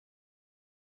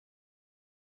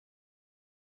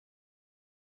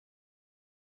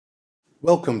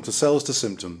Welcome to Cells to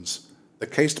Symptoms, the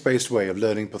case-based way of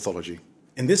learning pathology.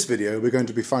 In this video, we're going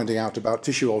to be finding out about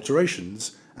tissue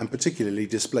alterations and particularly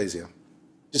dysplasia.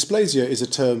 Dysplasia is a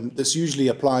term that's usually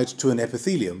applied to an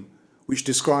epithelium which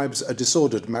describes a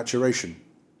disordered maturation.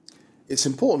 It's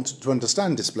important to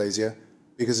understand dysplasia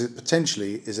because it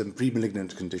potentially is a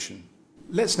premalignant condition.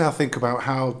 Let's now think about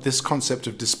how this concept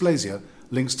of dysplasia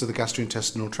links to the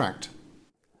gastrointestinal tract.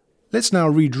 Let's now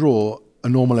redraw a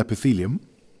normal epithelium.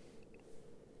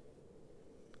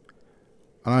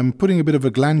 I'm putting a bit of a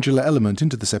glandular element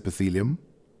into this epithelium.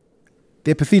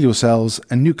 The epithelial cells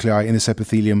and nuclei in this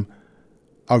epithelium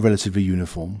are relatively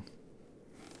uniform.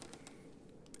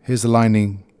 Here's the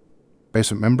lining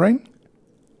basement membrane.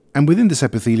 And within this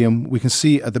epithelium, we can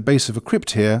see at the base of a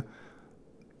crypt here,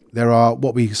 there are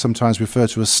what we sometimes refer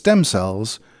to as stem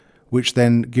cells, which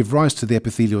then give rise to the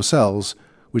epithelial cells,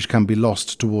 which can be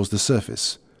lost towards the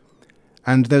surface.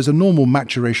 And there's a normal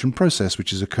maturation process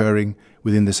which is occurring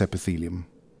within this epithelium.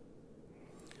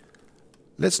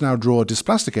 Let's now draw a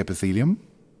dysplastic epithelium.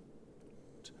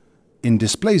 In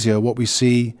dysplasia, what we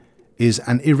see is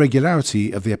an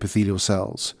irregularity of the epithelial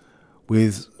cells,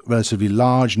 with relatively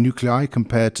large nuclei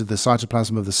compared to the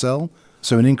cytoplasm of the cell,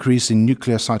 so an increase in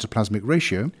nuclear cytoplasmic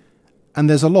ratio, and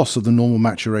there's a loss of the normal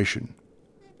maturation.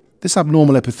 This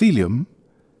abnormal epithelium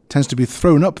tends to be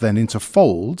thrown up then into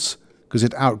folds because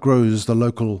it outgrows the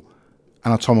local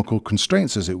anatomical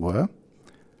constraints, as it were,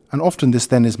 and often this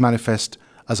then is manifest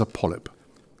as a polyp.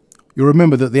 You'll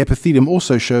remember that the epithelium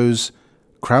also shows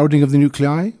crowding of the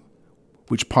nuclei,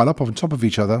 which pile up on top of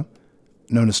each other,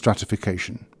 known as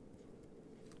stratification.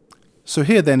 So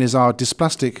here then is our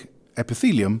dysplastic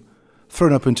epithelium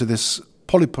thrown up into this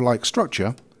polyp-like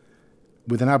structure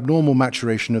with an abnormal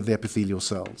maturation of the epithelial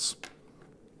cells.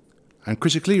 And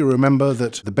critically, you remember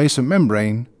that the basement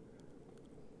membrane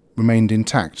remained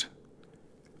intact.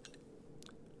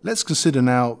 Let's consider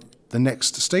now the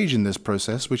next stage in this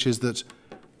process, which is that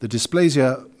the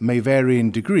dysplasia may vary in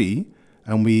degree,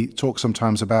 and we talk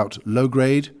sometimes about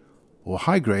low-grade or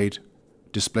high-grade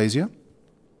dysplasia.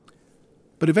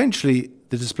 But eventually,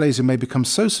 the dysplasia may become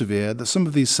so severe that some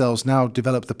of these cells now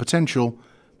develop the potential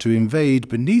to invade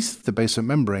beneath the basement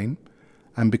membrane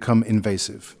and become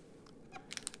invasive.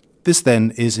 This then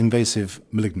is invasive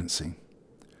malignancy.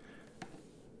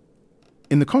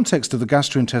 In the context of the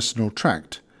gastrointestinal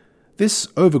tract, this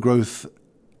overgrowth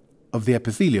of the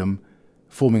epithelium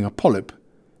forming a polyp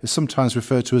is sometimes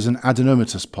referred to as an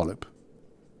adenomatous polyp.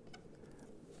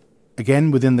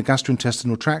 Again, within the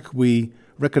gastrointestinal tract, we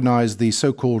recognize the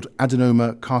so-called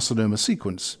adenoma-carcinoma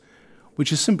sequence,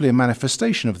 which is simply a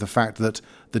manifestation of the fact that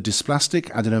the dysplastic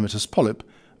adenomatous polyp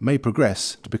may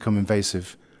progress to become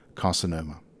invasive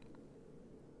carcinoma.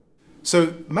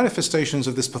 So, manifestations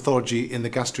of this pathology in the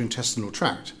gastrointestinal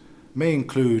tract may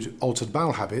include altered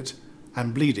bowel habit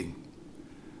and bleeding.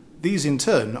 These in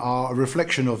turn are a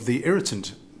reflection of the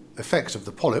irritant effect of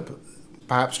the polyp,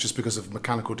 perhaps just because of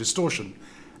mechanical distortion,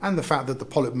 and the fact that the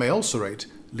polyp may ulcerate,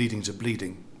 leading to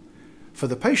bleeding. For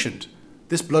the patient,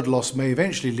 this blood loss may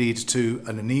eventually lead to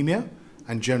an anemia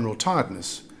and general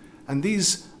tiredness, and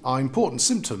these are important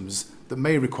symptoms that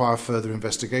may require further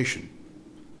investigation.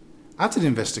 At an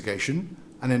investigation,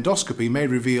 an endoscopy may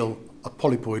reveal a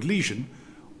polypoid lesion,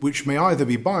 which may either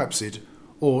be biopsied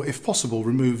or, if possible,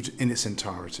 removed in its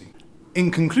entirety. In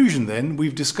conclusion then,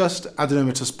 we've discussed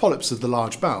adenomatous polyps of the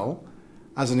large bowel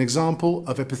as an example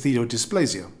of epithelial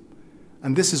dysplasia,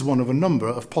 and this is one of a number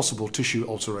of possible tissue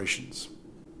alterations.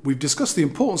 We've discussed the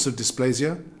importance of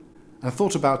dysplasia and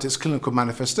thought about its clinical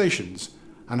manifestations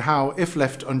and how, if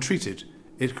left untreated,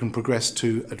 it can progress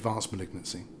to advanced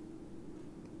malignancy.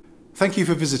 Thank you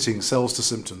for visiting Cells to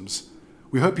Symptoms.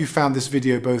 We hope you found this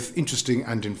video both interesting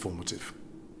and informative.